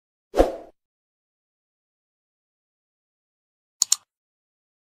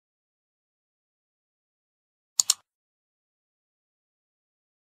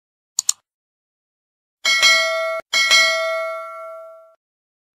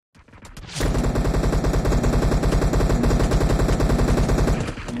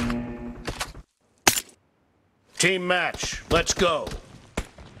Team match, let's go.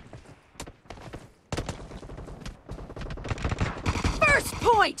 First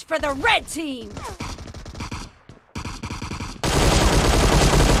point for the red team.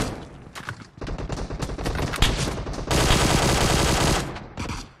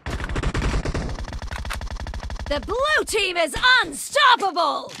 The blue team is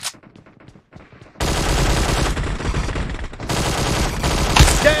unstoppable!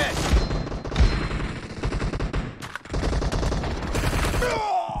 Dead!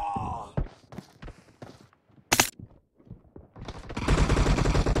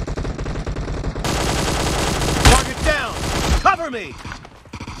 Target down! Cover me!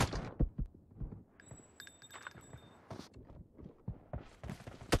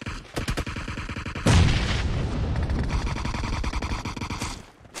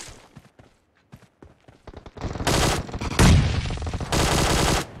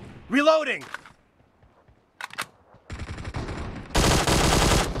 Reloading!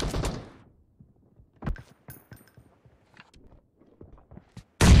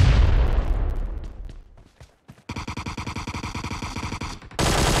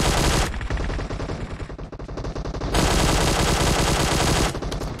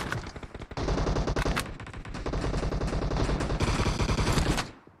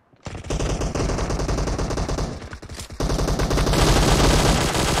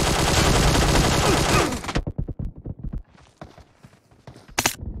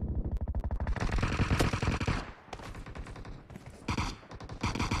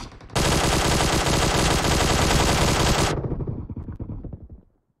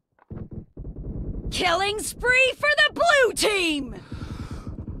 Killing spree for the blue team!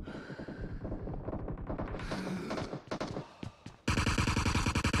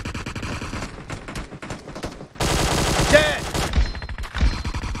 Dead!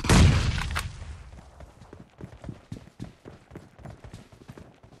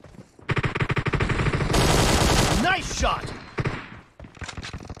 Nice shot!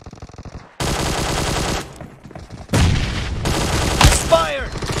 Expired!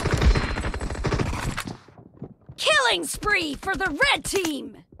 Killing spree for the red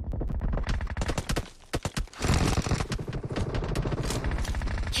team!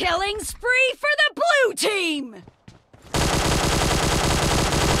 Killing spree for the blue team!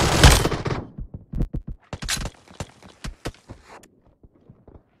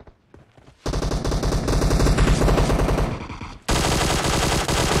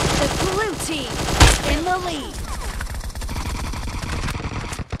 The blue team in the lead.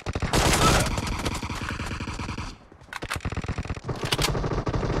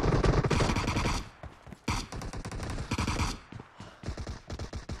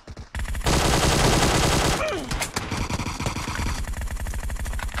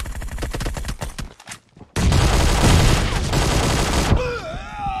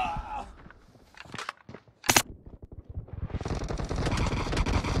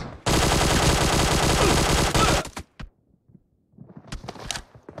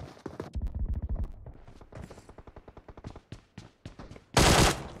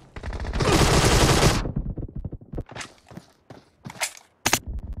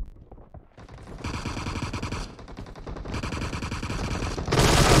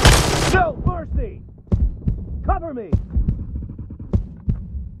 No mercy! Cover me!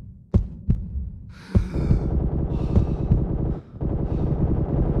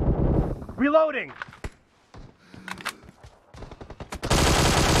 Reloading!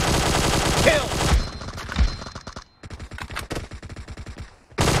 Kill!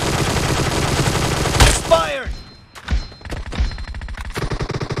 Expired!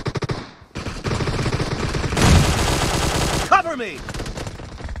 Cover me!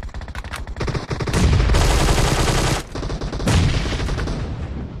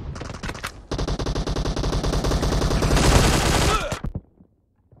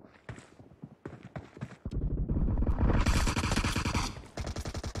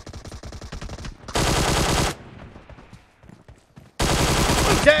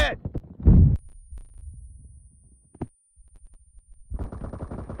 Dead!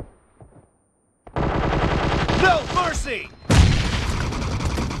 No mercy!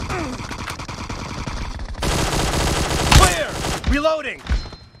 Clear! Reloading!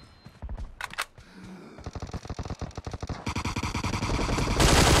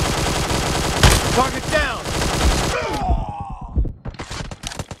 Target down!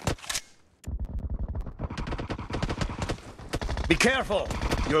 Be careful!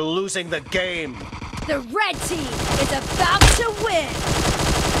 You're losing the game! The red team is about to win!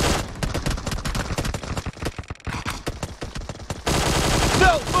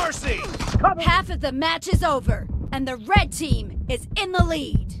 No mercy! Half of the match is over. and the red team is in the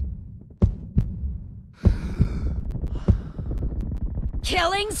lead.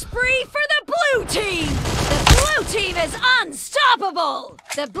 Killing spree for the blue team! The blue team is unstoppable!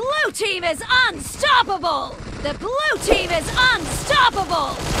 The blue team is unstoppable! The blue team is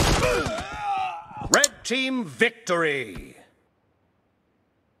unstoppable! Red team victory!